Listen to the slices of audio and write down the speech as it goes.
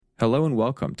Hello and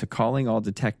welcome to Calling All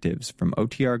Detectives from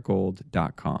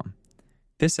OTRGold.com.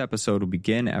 This episode will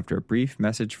begin after a brief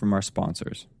message from our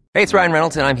sponsors. Hey, it's Ryan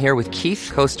Reynolds, and I'm here with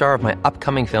Keith, co-star of my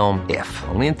upcoming film, If,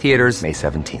 only in theaters May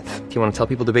 17th. Do you want to tell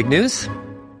people the big news?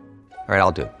 All right,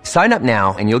 I'll do it. Sign up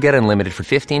now and you'll get unlimited for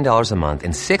 $15 a month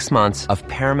and 6 months of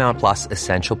Paramount Plus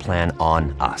Essential Plan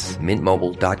on us.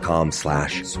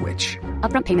 MintMobile.com/switch.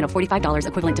 Upfront payment of $45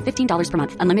 equivalent to $15 per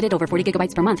month. Unlimited over 40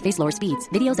 gigabytes per month. Face lower speeds.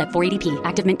 Videos at 480p.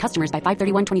 Active Mint customers by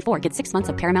 531.24 get 6 months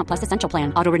of Paramount Plus Essential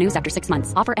Plan. Auto renews after 6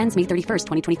 months. Offer ends May 31st,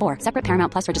 2024. Separate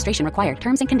Paramount Plus registration required.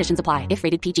 Terms and conditions apply if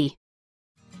rated PG.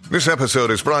 This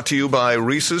episode is brought to you by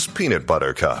Reese's Peanut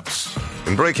Butter Cups.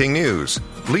 In breaking news,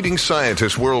 leading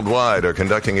scientists worldwide are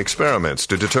conducting experiments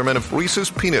to determine if Reese's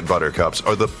Peanut Butter Cups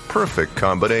are the perfect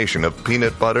combination of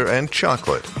peanut butter and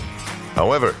chocolate.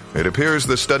 However, it appears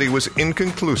the study was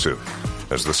inconclusive,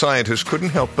 as the scientists couldn't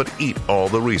help but eat all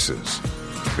the Reese's.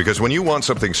 Because when you want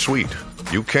something sweet,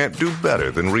 you can't do better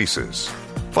than Reese's.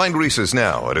 Find Reese's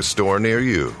now at a store near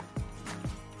you.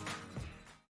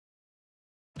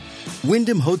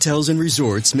 Wyndham Hotels and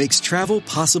Resorts makes travel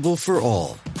possible for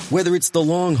all. Whether it's the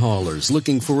long haulers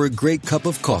looking for a great cup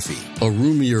of coffee, a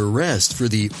roomier rest for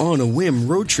the on-a-whim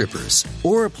road trippers,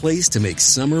 or a place to make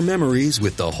summer memories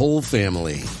with the whole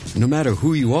family. No matter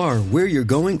who you are, where you're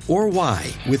going, or why,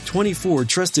 with 24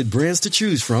 trusted brands to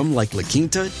choose from like La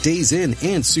Quinta, Days Inn,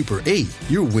 and Super 8,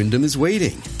 your Wyndham is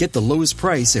waiting. Get the lowest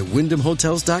price at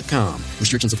WyndhamHotels.com.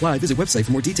 Restrictions apply. Visit website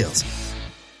for more details.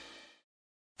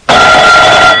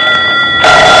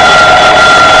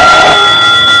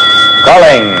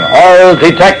 Calling all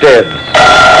detectives.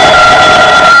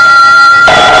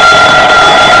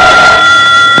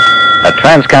 A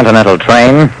transcontinental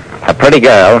train, a pretty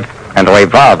girl, and a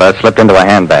revolver slipped into a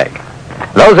handbag.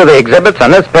 Those are the exhibits on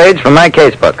this page from my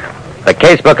casebook. The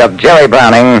casebook of Jerry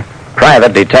Browning,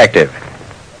 private detective.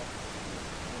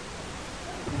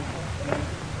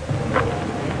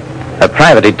 A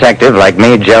private detective like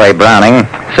me, Jerry Browning,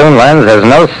 soon learns there's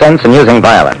no sense in using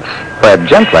violence, where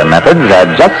gentler methods are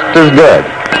just as good.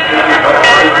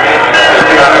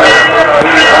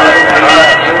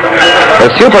 The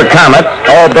Super Comet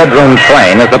all-bedroom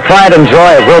train is the pride and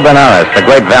joy of Wilbur Norris, the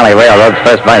Great Valley Railroad's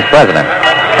first vice president.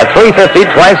 At 3:50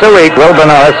 twice a week, Wilbur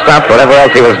Norris stopped whatever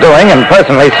else he was doing and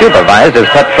personally supervised his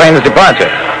pet train's departure.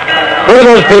 Who are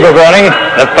those people, Browning?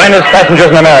 The finest passengers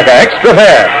in America. Extra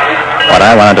fare. What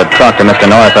I wanted to talk to Mr.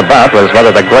 Norris about was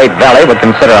whether the Great Valley would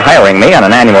consider hiring me on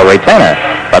an annual retainer.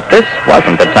 But this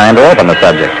wasn't the time to open the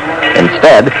subject.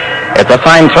 Instead, it's a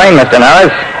fine train, Mr.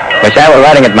 Norris. Wish I were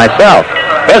riding it myself.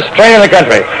 Best train in the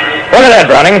country. Look at that,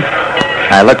 Browning.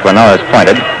 I looked where Norris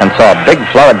pointed and saw a big,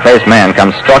 florid-faced man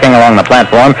come stalking along the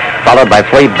platform, followed by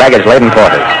 3 baggage-laden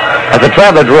porters. As the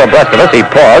traveler drew abreast of us, he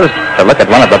paused to look at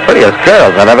one of the prettiest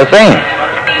girls I've ever seen.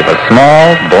 She was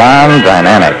small, blonde,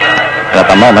 dynamic, and at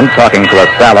the moment talking to a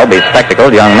sallow,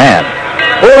 bespectacled young man.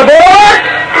 Pull aboard!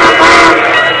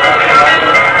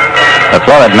 The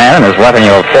florid man and his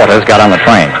weapon-year-old porters got on the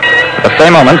train. At the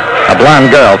same moment, a blonde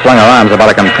girl flung her arms about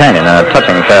a companion in a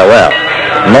touching farewell.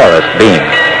 Norris beamed.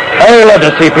 I love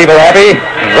to see people happy,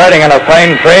 riding on a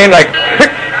fine train like...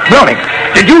 Browning,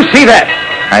 did you see that?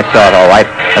 I saw it all right.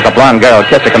 As the blonde girl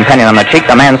kissed her companion on the cheek,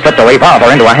 the man slipped a revolver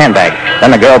into a handbag.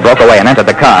 Then the girl broke away and entered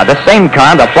the car, the same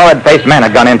car the florid-faced man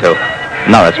had gone into.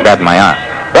 Norris grabbed my arm.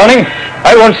 Browning,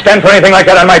 I won't stand for anything like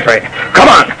that on my train. Come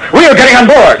on, we are getting on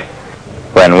board.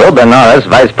 When Wilbur Norris,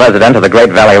 vice president of the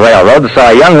Great Valley Railroad,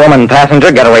 saw a young woman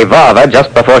passenger get a revolver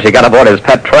just before she got aboard his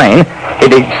pet train, he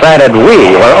decided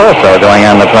we were also going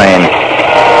on the train.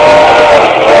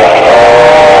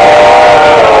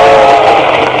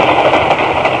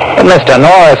 But Mr.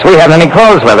 Norris, we haven't any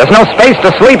clothes with us, no space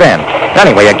to sleep in.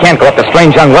 Anyway, you can't go up to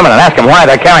strange young women and ask them why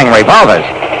they're carrying revolvers.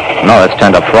 Norris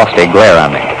turned a frosty glare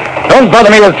on me. Don't bother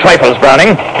me with trifles,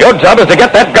 Browning. Your job is to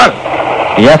get that gun.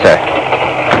 Yes, sir.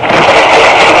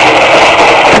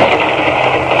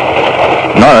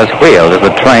 Norris wheeled as the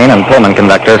train and Pullman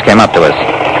conductors came up to us.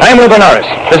 I'm Wilbur Norris.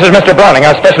 This is Mr. Browning,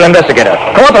 our special investigator.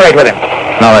 Cooperate with him.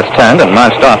 Norris turned and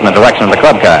marched off in the direction of the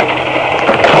club car.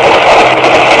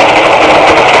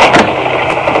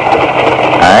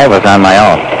 I was on my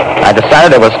own. I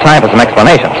decided it was time for some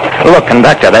explanations. Look,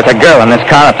 conductor, there's a girl in this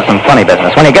car up to some funny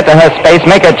business. When you get to her space,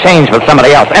 make her change with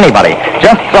somebody else, anybody,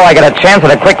 just so I get a chance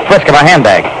at a quick frisk of her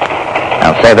handbag.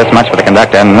 I'll say this much for the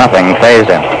conductor, nothing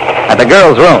fazed him. At the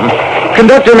girl's room...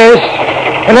 Conductor, miss,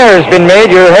 an error's been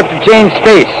made. You'll have to change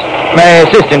space. My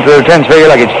assistant will transfer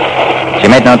your luggage. She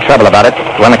made no trouble about it.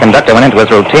 When the conductor went into his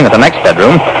routine at the next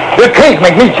bedroom... You can't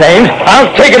make me change.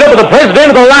 I'll take it up with the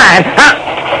president of the line.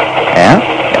 Yeah?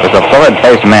 It was a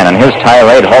florid-faced man, and his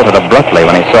tirade halted abruptly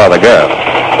when he saw the girl.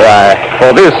 Why,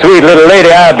 for this sweet little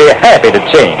lady, I'd be happy to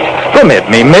change.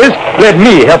 Permit me, miss. Let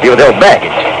me help you with your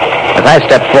baggage. As I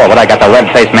stepped forward, I got the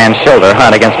red-faced man's shoulder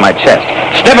hard against my chest.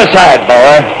 Step aside,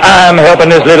 boy. I'm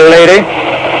helping this little lady.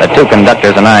 The two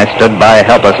conductors and I stood by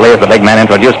helplessly as the big man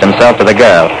introduced himself to the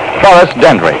girl. Forrest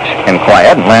Dendridge.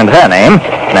 Inquired and learned her name,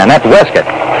 Nanette Westcott.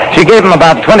 She gave him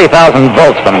about 20,000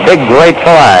 volts from big,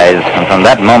 grateful eyes. And from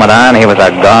that moment on, he was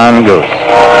a gone goose.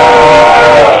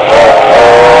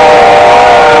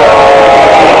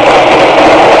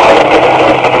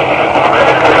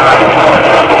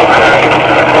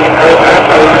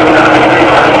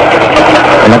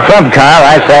 In the club car,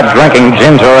 I sat drinking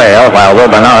ginger ale while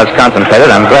Wilbur Norris concentrated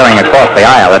on glaring across the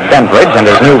aisle at Dendridge and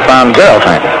his newfound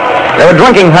girlfriend. They were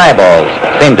drinking highballs,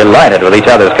 seemed delighted with each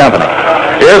other's company.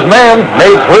 Yes, ma'am.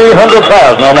 Made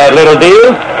 $300,000 on that little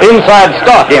deal. Inside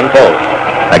stock info.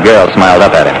 The girl smiled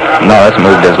up at him. Norris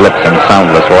moved his lips in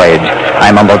soundless rage.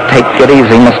 I mumbled, "Take it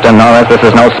easy, Mr. Norris. This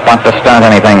is no spot to start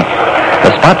anything." The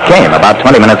spot came about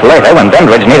 20 minutes later when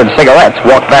Dendridge needed cigarettes,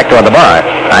 walked back toward the bar.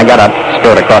 I got up,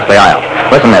 strode across the aisle.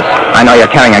 "Listen, miss, I know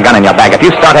you're carrying a gun in your bag. If you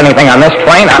start anything on this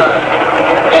train,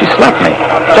 She slapped me.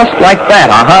 Just like that,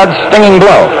 a hard, stinging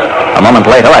blow. A moment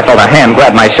later, I felt a hand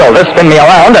grab my shoulder, spin me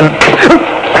around, and...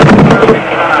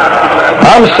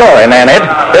 I'm sorry, Nanette.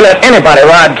 They let anybody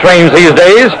ride trains these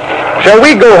days. Shall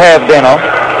we go have dinner?